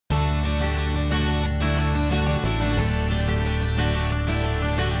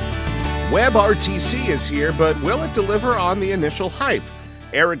WebRTC is here, but will it deliver on the initial hype?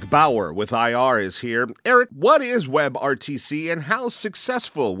 Eric Bauer with IR is here. Eric, what is WebRTC and how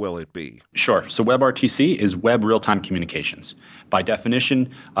successful will it be? Sure. So WebRTC is Web Real-Time Communications. By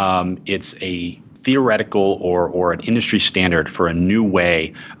definition, it's a theoretical or an industry standard for a new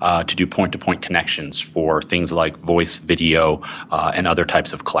way to do point-to-point connections for things like voice, video, and other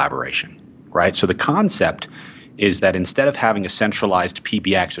types of collaboration. Right. So the concept is that instead of having a centralized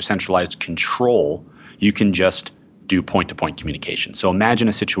PBX or centralized control, you can just do point-to-point communication. So imagine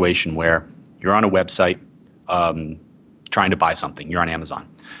a situation where you're on a website trying to buy something. You're on Amazon.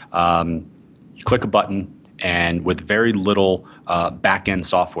 You click a button, and with very little back-end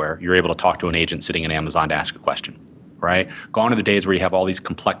software, you're able to talk to an agent sitting in Amazon to ask a question. Right? Gone are the days where you have all these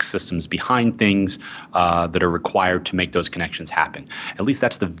complex systems behind things that are required to make those connections happen. At least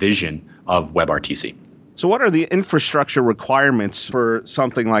that's the vision of WebRTC. So what are the infrastructure requirements for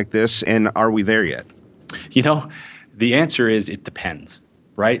something like this, and are we there yet? You know, the answer is it depends,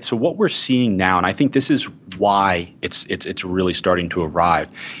 right? So what we're seeing now, and I think this is why it's really starting to arrive,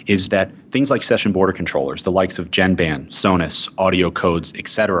 is that things like session border controllers, the likes of GenBand, Sonos, audio codes, et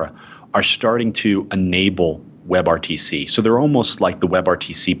cetera, are starting to enable WebRTC. So they're almost like the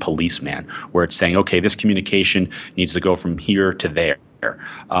WebRTC policeman, where it's saying, okay, this communication needs to go from here to there.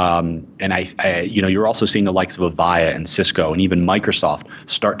 And you're also seeing the likes of Avaya and Cisco and even Microsoft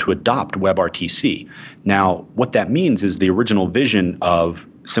start to adopt WebRTC. Now, what that means is the original vision of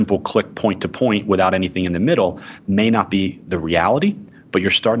simple click point to point without anything in the middle may not be the reality, but you're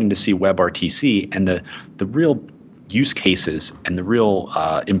starting to see WebRTC and the real use cases and the real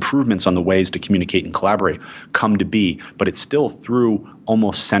improvements on the ways to communicate and collaborate come to be, but it's still through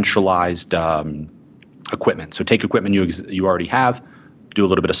almost centralized equipment. So take equipment you already have, do a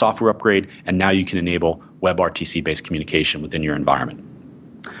little bit of software upgrade, and now you can enable WebRTC-based communication within your environment.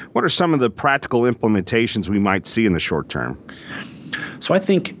 What are some of the practical implementations we might see in the short term? So I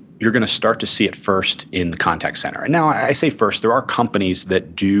think you're going to start to see it first in the contact center. And now I say first, there are companies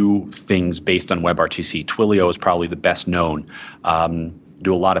that do things based on WebRTC. Twilio is probably the best known.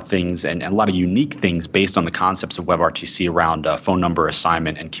 Do a lot of things and a lot of unique things based on the concepts of WebRTC around phone number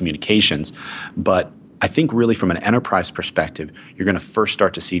assignment and communications. But I think really from an enterprise perspective, you're going to first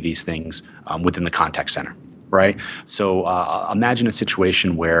start to see these things within the contact center, right? So imagine a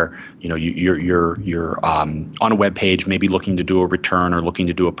situation where you're on a web page, maybe looking to do a return or looking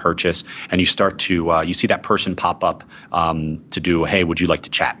to do a purchase, and you start to you see that person pop up to do, hey, would you like to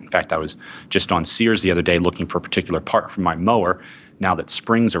chat? In fact, I was just on Sears the other day looking for a particular part for my mower. Now that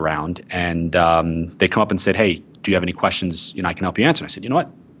spring's around, and they come up and said, hey, do you have any questions? I can help you answer. And I said, you know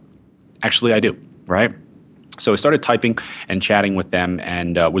what? Actually, I do. Right? So I started typing and chatting with them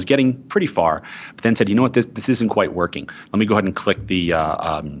and was getting pretty far, but then said, you know what, this isn't quite working. Let me go ahead and click the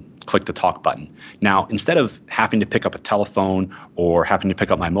talk button. Now, instead of having to pick up a telephone or having to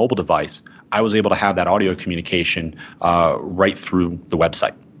pick up my mobile device, I was able to have that audio communication right through the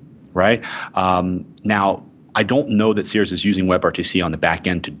website. Right? Now, I don't know that Sears is using WebRTC on the back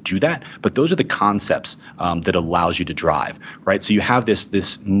end to do that, but those are the concepts that allows you to drive, right? So you have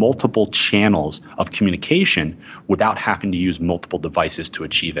this multiple channels of communication without having to use multiple devices to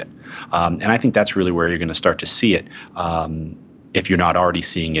achieve it. And I think that's really where you're going to start to see it if you're not already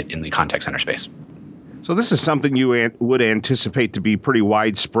seeing it in the contact center space. So this is something you would anticipate to be pretty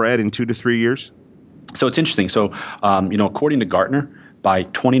widespread in 2 to 3 years? So it's interesting. So, according to Gartner, by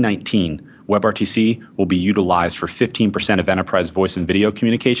 2019, WebRTC will be utilized for 15% of enterprise voice and video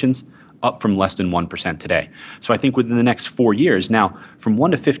communications, up from less than 1% today. So I think within the next 4 years, now from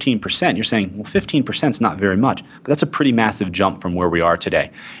 1 to 15%, you're saying, well, 15% is not very much, but that's a pretty massive jump from where we are today.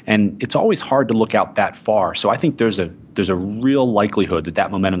 And it's always hard to look out that far. So I think there's a real likelihood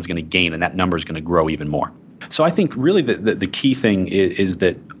that momentum is going to gain and that number is going to grow even more. So I think really the key thing is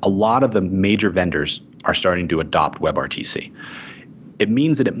that a lot of the major vendors are starting to adopt WebRTC. It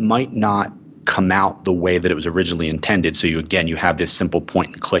means that it might not come out the way that it was originally intended. So you have this simple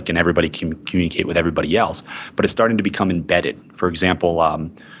point and click and everybody can communicate with everybody else, but it's starting to become embedded. For example,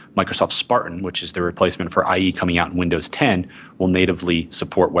 Microsoft Spartan, which is the replacement for IE coming out in Windows 10, will natively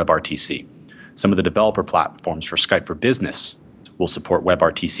support WebRTC. Some of the developer platforms for Skype for Business will support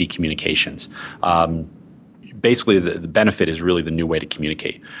WebRTC communications. Basically, the benefit is really the new way to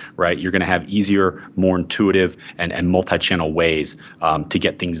communicate, right? You're going to have easier, more intuitive, and multi-channel ways to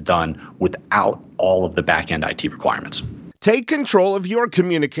get things done without all of the back-end IT requirements. Take control of your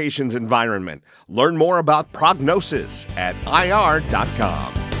communications environment. Learn more about Prognosis at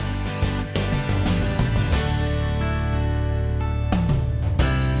ir.com.